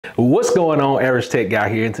What's going on, Average Tech Guy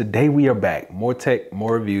here, and today we are back. More tech,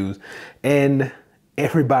 more reviews, and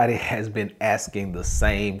everybody has been asking the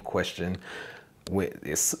same question.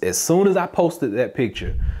 As soon as I posted that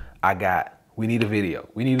picture, we need a video,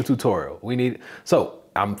 we need a tutorial, so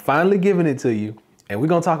I'm finally giving it to you, and we're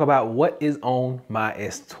gonna talk about what is on my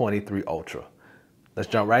S23 Ultra. Let's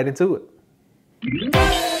jump right into it.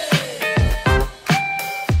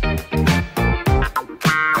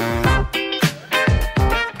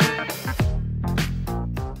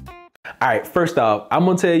 All right, first off, I'm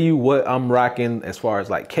gonna tell you what I'm rocking as far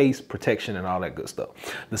as like case protection and all that good stuff.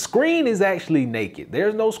 The screen is actually naked.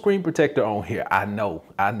 There's no screen protector on here. I know.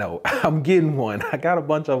 I'm getting one. I got a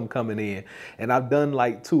bunch of them coming in, and I've done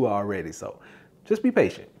like 2 already. So just be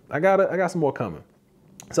patient. I got some more coming.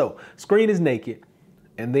 So screen is naked,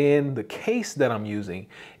 and then the case that I'm using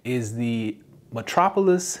is the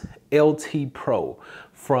Metropolis LT Pro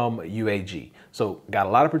from UAG. So got a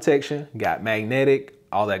lot of protection, got magnetic,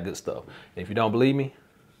 all that good stuff. And if you don't believe me,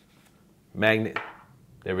 magnet,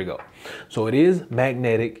 there we go. So it is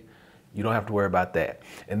magnetic. You don't have to worry about that.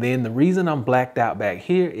 And then the reason I'm blacked out back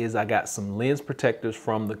here is I got some lens protectors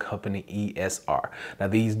from the company ESR. Now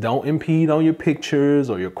these don't impede on your pictures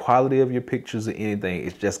or your quality of your pictures or anything.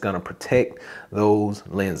 It's just gonna protect those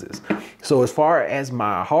lenses. So as far as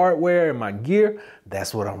my hardware and my gear,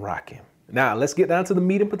 that's what I'm rocking. Now let's get down to the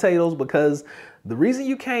meat and potatoes, because the reason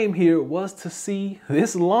you came here was to see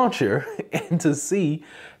this launcher and to see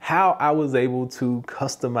how I was able to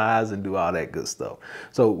customize and do all that good stuff.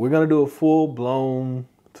 So we're gonna do a full-blown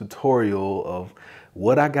tutorial of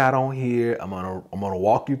what I got on here. I'm gonna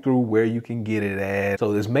walk you through where you can get it at.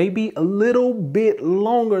 So this may be a little bit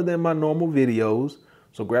longer than my normal videos.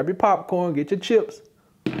 So grab your popcorn, get your chips.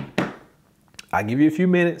 I'll give you a few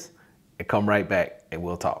minutes and come right back and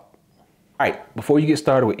we'll talk. All right, before you get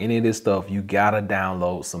started with any of this stuff, you gotta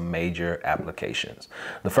download some major applications.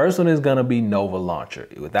 The first one is gonna be Nova Launcher.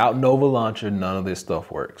 Without Nova Launcher, none of this stuff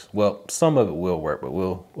works. Well, some of it will work, but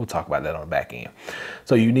we'll talk about that on the back end.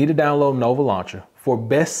 So you need to download Nova Launcher for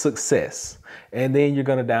best success. And then you're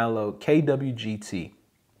gonna download KWGT,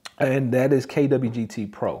 and that is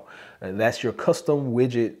KWGT Pro. And that's your custom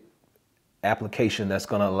widget application that's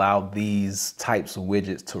going to allow these types of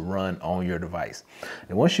widgets to run on your device.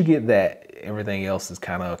 And once you get that, everything else is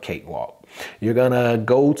kind of a cakewalk. You're going to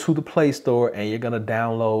go to the Play Store and you're going to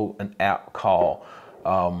download an app called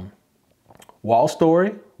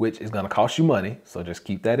Austere, which is going to cost you money. So just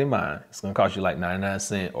keep that in mind. It's going to cost you like 99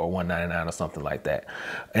 cents or $1.99 or something like that.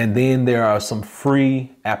 And then there are some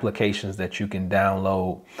free applications that you can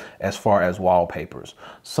download as far as wallpapers.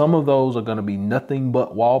 Some of those are going to be nothing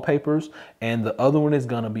but wallpapers, and the other one is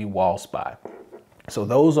going to be WallSpy. So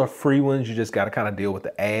those are free ones. You just got to kind of deal with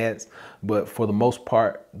the ads. But for the most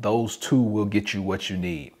part, those two will get you what you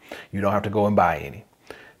need. You don't have to go and buy any.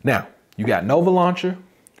 Now, you got Nova Launcher,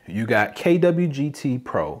 you got KWGT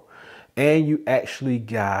Pro, and you actually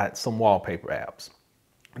got some wallpaper apps.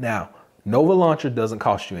 Now, Nova Launcher doesn't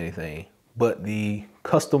cost you anything, but the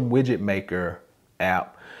custom widget maker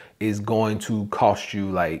app is going to cost you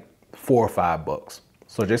like $4 or $5.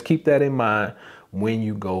 So just keep that in mind when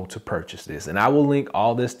you go to purchase this. And I will link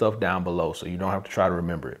all this stuff down below so you don't have to try to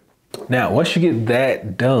remember it. Now, once you get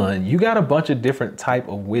that done, you got a bunch of different type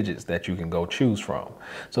of widgets that you can go choose from.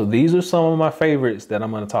 So these are some of my favorites that I'm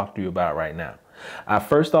going to talk to you about right now. I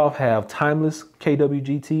first off have Timeless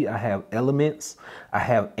KWGT, I have Elements, I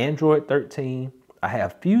have Android 13, I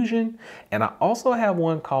have Fusion, and I also have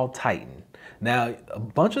one called Titan. Now, a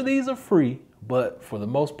bunch of these are free, but for the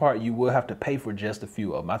most part, you will have to pay for just a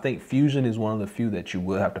few of them. I think Fusion is one of the few that you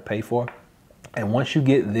will have to pay for. And once you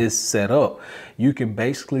get this set up, you can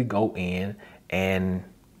basically go in and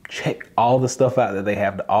check all the stuff out that they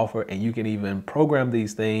have to offer, and you can even program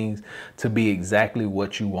these things to be exactly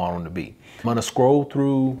what you want them to be. I'm gonna scroll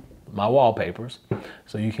through my wallpapers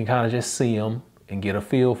so you can kind of just see them and get a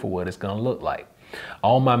feel for what it's gonna look like.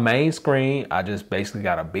 On my main screen, I just basically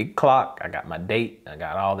got a big clock. I got my date, I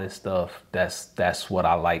got all this stuff. That's what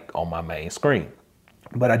I like on my main screen.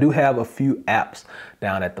 But I do have a few apps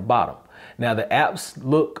down at the bottom. Now the apps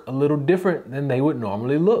look a little different than they would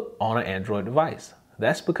normally look on an Android device.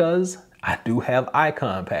 That's because I do have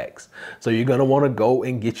icon packs. So you're gonna wanna go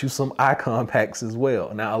and get you some icon packs as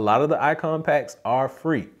well. Now a lot of the icon packs are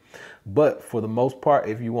free, but for the most part,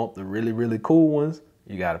 if you want the really, really cool ones,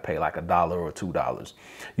 you gotta pay like $1 or $2.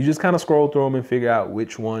 You just kind of scroll through them and figure out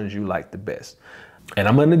which ones you like the best. And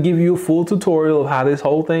I'm gonna give you a full tutorial of how this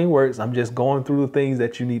whole thing works. I'm just going through the things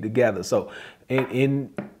that you need to gather. So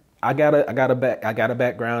I got a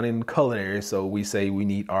background in culinary, so we say we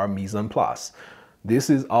need our mise en place. This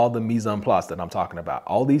is all the mise en place that I'm talking about.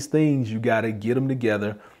 All these things, you got to get them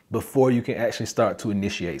together before you can actually start to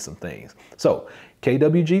initiate some things. So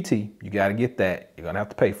KWGT, you got to get that. You're going to have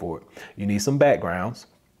to pay for it. You need some backgrounds.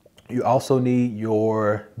 You also need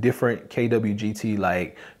your different KWGT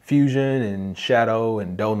like Fusion and Shadow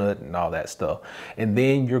and Donut and all that stuff. And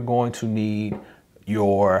then you're going to need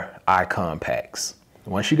your icon packs.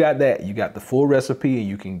 Once you got that, you got the full recipe and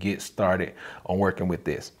you can get started on working with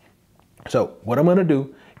this. So what I'm going to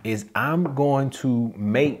do is I'm going to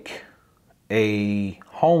make a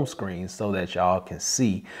home screen so that y'all can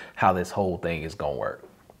see how this whole thing is going to work.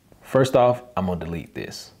 First off, I'm going to delete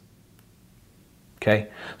this. Okay,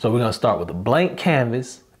 so we're going to start with a blank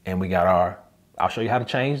canvas, and we got our, I'll show you how to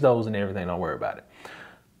change those and everything. Don't worry about it.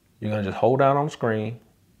 You're going to just hold down on the screen,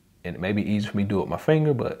 and it may be easy for me to do it with my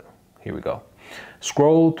finger, but here we go.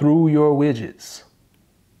 Scroll through your widgets.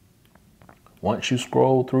 Once you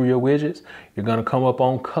scroll through your widgets, you're going to come up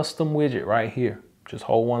on custom widget right here. Just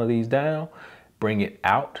hold one of these down, bring it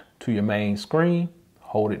out to your main screen,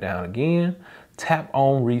 hold it down again, tap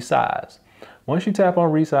on resize. Once you tap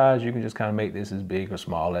on resize, you can just kind of make this as big or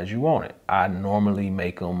small as you want it. I normally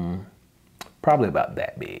make them probably about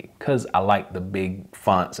that big because I like the big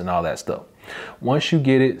fonts and all that stuff. Once you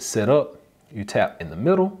get it set up, you tap in the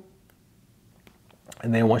middle.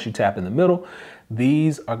 And then once you tap in the middle,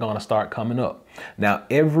 these are going to start coming up. Now,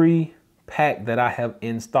 every pack that I have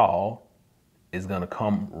installed is going to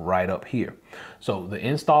come right up here. So the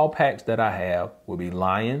install packs that I have will be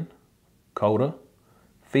Lion, Coda,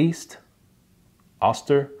 Feast,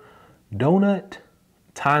 Austere, Donut,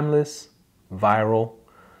 Timeless, Viral,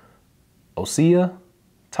 Austere,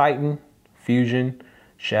 Titan, Fusion,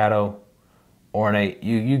 Shadow, Ornate.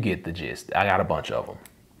 You get the gist. I got a bunch of them.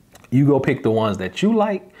 You go pick the ones that you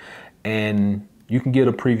like, and you can get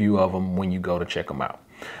a preview of them when you go to check them out.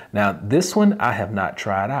 Now, this one I have not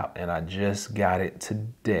tried out, and I just got it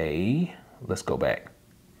today. Let's go back.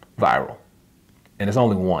 Viral. And it's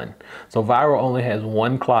only one. So Viral only has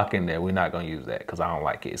one clock in there. We're not going to use that because I don't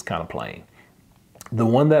like it. It's kind of plain. The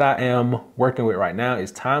one that I am working with right now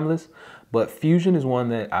is Timeless, but Fusion is one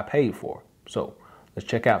that I paid for. So let's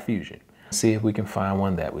check out Fusion. See if we can find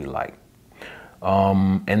one that we like.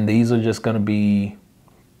 And these are just going to be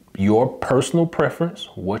your personal preference,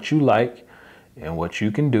 what you like and what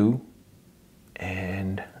you can do.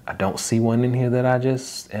 And I don't see one in here that I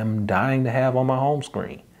just am dying to have on my home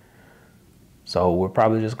screen. So we're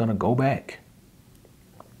probably just going to go back.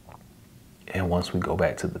 And once we go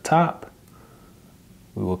back to the top,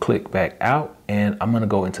 we will click back out, and I'm going to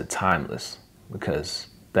go into Timeless because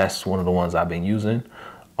that's one of the ones I've been using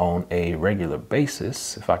on a regular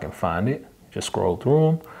basis. If I can find it, just scroll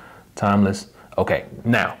through them. Timeless. Okay,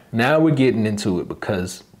 now we're getting into it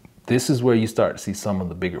because this is where you start to see some of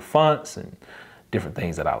the bigger fonts and different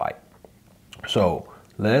things that I like. So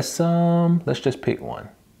let's just pick one.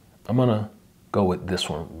 I'm gonna go with this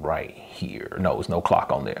one right here. No, there's no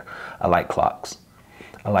clock on there. I like clocks.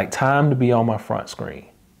 I like time to be on my front screen.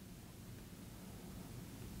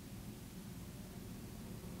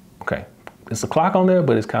 Okay, it's a clock on there,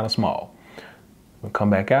 but it's kind of small. We'll come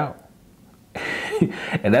back out.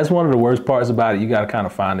 And that's one of the worst parts about it. You got to kind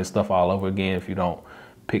of find this stuff all over again if you don't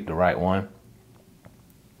pick the right one.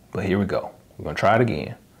 But here we go. We're going to try it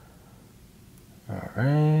again. All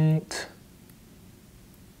right.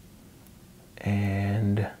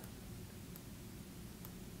 And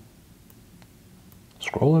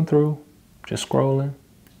scrolling through, just scrolling,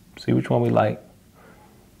 see which one we like.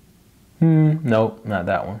 Nope, not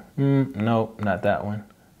that one. Nope, not that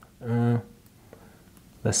one.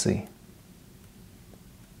 Let's see.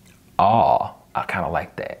 I kind of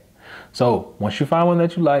like that. So once you find one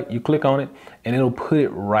that you like, you click on it and it'll put it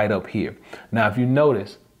right up here. Now, if you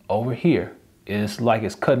notice over here, it's like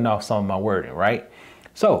it's cutting off some of my wording, right?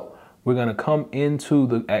 So we're going to come into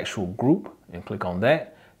the actual group and click on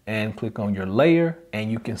that and click on your layer,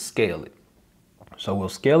 and you can scale it. So we'll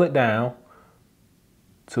scale it down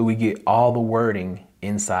till we get all the wording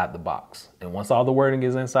inside the box. And once all the wording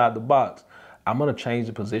is inside the box, I'm going to change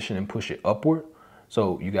the position and push it upward.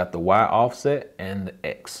 So you got the Y offset and the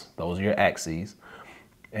X. Those are your axes.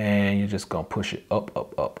 And you're just going to push it up,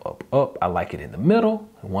 up, up, up, up. I like it in the middle.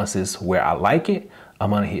 And once it's where I like it,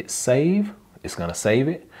 I'm going to hit save. It's going to save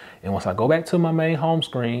it. And once I go back to my main home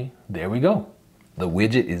screen, there we go. The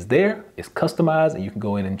widget is there. It's customized, and you can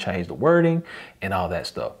go in and change the wording and all that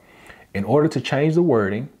stuff. In order to change the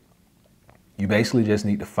wording, you basically just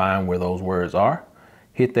need to find where those words are,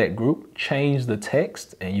 hit that group, change the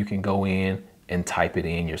text, and you can go in and type it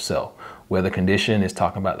in yourself. Where the condition is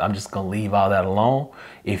talking about, I'm just gonna leave all that alone.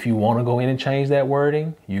 If you wanna go in and change that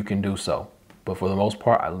wording, you can do so. But for the most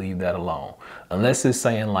part, I leave that alone. Unless it's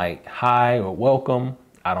saying like hi or welcome,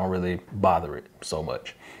 I don't really bother it so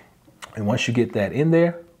much. And once you get that in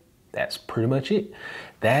there, that's pretty much it.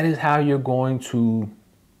 That is how you're going to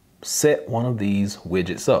set one of these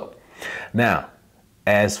widgets up. Now,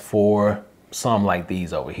 as for some like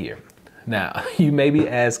these over here. Now, you may be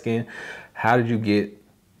asking, how did you get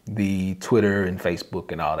the Twitter and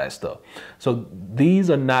Facebook and all that stuff? So these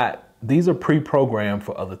are pre-programmed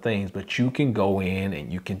for other things, but you can go in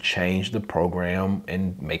and you can change the program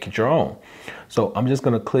and make it your own. So I'm just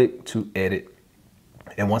going to click to edit.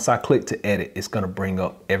 And once I click to edit, it's going to bring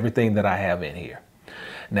up everything that I have in here.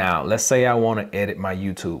 Now, let's say I want to edit my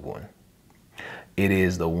YouTube one. It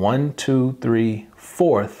is the 1, 2, 3,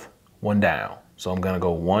 4th one down. So I'm going to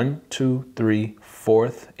go 1, 2, 3,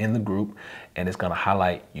 4th in the group, and it's going to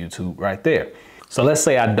highlight YouTube right there. So let's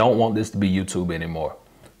say I don't want this to be YouTube anymore.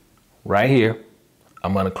 Right here,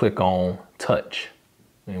 I'm going to click on touch.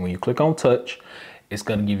 And when you click on touch, it's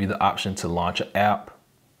going to give you the option to launch an app,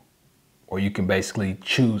 or you can basically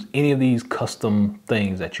choose any of these custom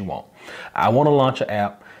things that you want. I want to launch an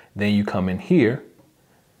app. Then you come in here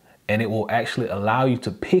and it will actually allow you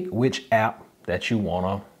to pick which app that you want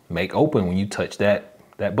to make open when you touch that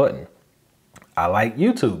button. I like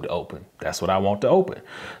YouTube to open. That's what I want to open.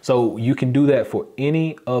 So you can do that for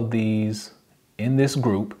any of these in this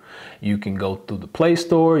group. You can go through the Play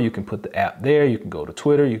Store, you can put the app there, you can go to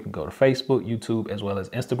Twitter, you can go to Facebook, YouTube, as well as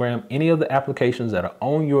Instagram. Any of the applications that are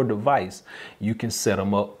on your device, you can set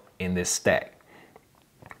them up in this stack.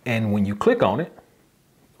 And when you click on it,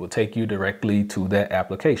 it will take you directly to that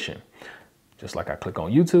application. Just like I click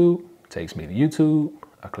on YouTube, it takes me to YouTube.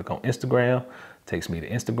 I click on Instagram, it takes me to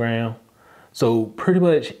Instagram. So pretty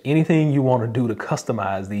much anything you want to do to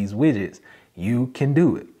customize these widgets, you can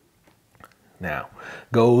do it. Now,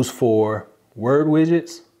 goes for word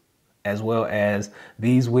widgets, as well as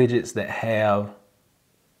these widgets that have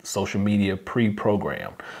social media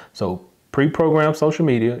pre-programmed. So pre-programmed social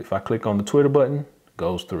media, if I click on the Twitter button, it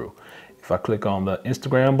goes through. If I click on the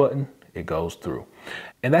Instagram button, it goes through.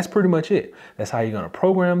 And that's pretty much it. That's how you're going to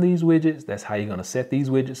program these widgets. That's how you're going to set these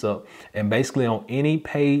widgets up. And basically on any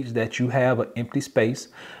page that you have an empty space,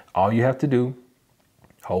 all you have to do,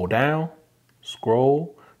 hold down,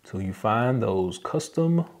 scroll till you find those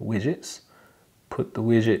custom widgets, put the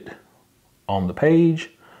widget on the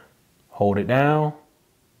page, hold it down,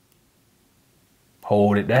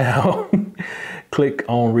 click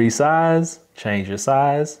on resize, change your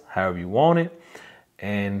size however you want it,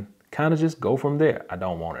 and kind of just go from there. I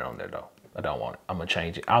don't want it on there though. I don't want it. I'm gonna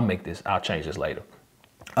change it. I'll change this later.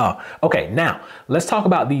 Okay, now let's talk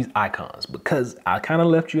about these icons, because I kind of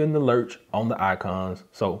left you in the lurch on the icons.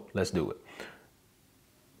 So let's do it.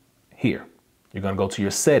 Here, you're gonna go to your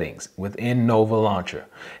settings within Nova Launcher.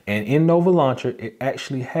 And in Nova Launcher, it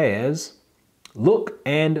actually has look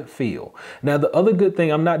and feel. Now, the other good thing,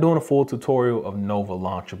 I'm not doing a full tutorial of Nova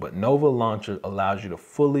Launcher, but Nova Launcher allows you to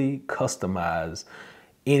fully customize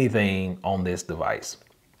anything on this device.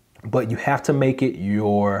 But you have to make it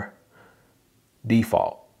your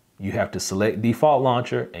default. You have to select default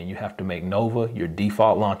launcher and you have to make Nova your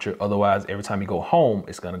default launcher. Otherwise, every time you go home,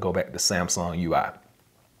 it's gonna go back to Samsung UI.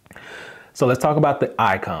 So let's talk about the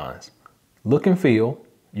icons. Look and feel,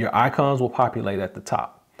 your icons will populate at the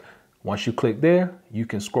top. Once you click there, you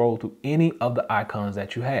can scroll through any of the icons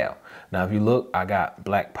that you have. Now, if you look, I got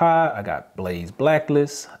Black Pie, I got Blaze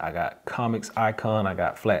Blacklist, I got Comics Icon, I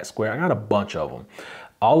got Flat Square, I got a bunch of them.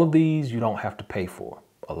 All of these you don't have to pay for.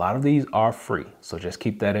 A lot of these are free, so just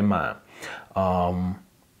keep that in mind.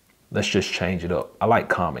 Let's just change it up. I like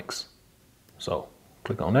comics. So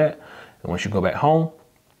click on that, and once you go back home,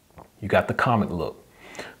 you got the comic look.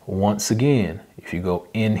 Once again, if you go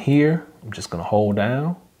in here, I'm just gonna hold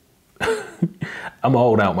down. I'm gonna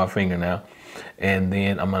hold out my finger now, and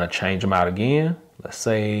then I'm gonna change them out again. Let's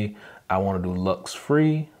say I want to do Lux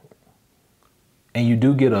Free, and you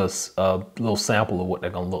do get a little sample of what they're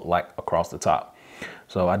gonna look like across the top.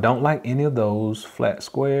 So I don't like any of those. Flat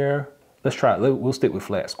Square. Let's try it. We'll stick with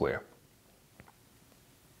Flat Square.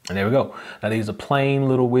 And there we go. Now these are plain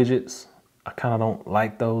little widgets. I kind of don't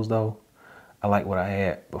like those though. I like what I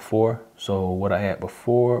had before. So what I had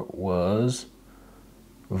before was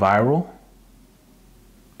viral.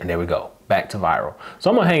 And there we go, back to viral. So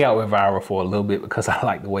I'm gonna hang out with viral for a little bit because I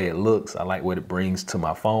like the way it looks. I like what it brings to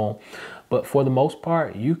my phone. But for the most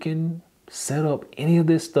part, you can set up any of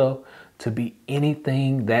this stuff to be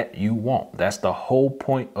anything that you want. That's the whole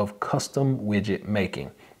point of custom widget making.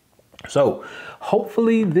 So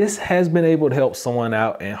hopefully this has been able to help someone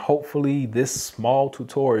out, and hopefully this small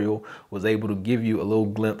tutorial was able to give you a little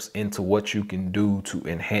glimpse into what you can do to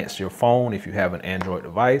enhance your phone if you have an Android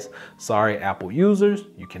device. Sorry, Apple users,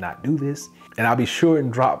 you cannot do this. And I'll be sure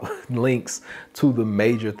and drop links to the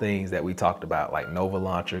major things that we talked about, like Nova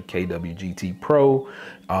Launcher, KWGT Pro,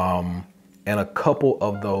 and a couple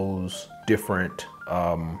of those different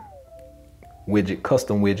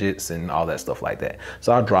custom widgets and all that stuff like that.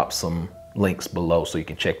 So I'll drop some links below so you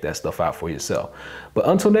can check that stuff out for yourself. But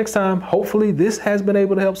until next time, hopefully this has been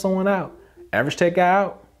able to help someone out. Average Tech Guy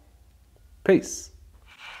out. Peace.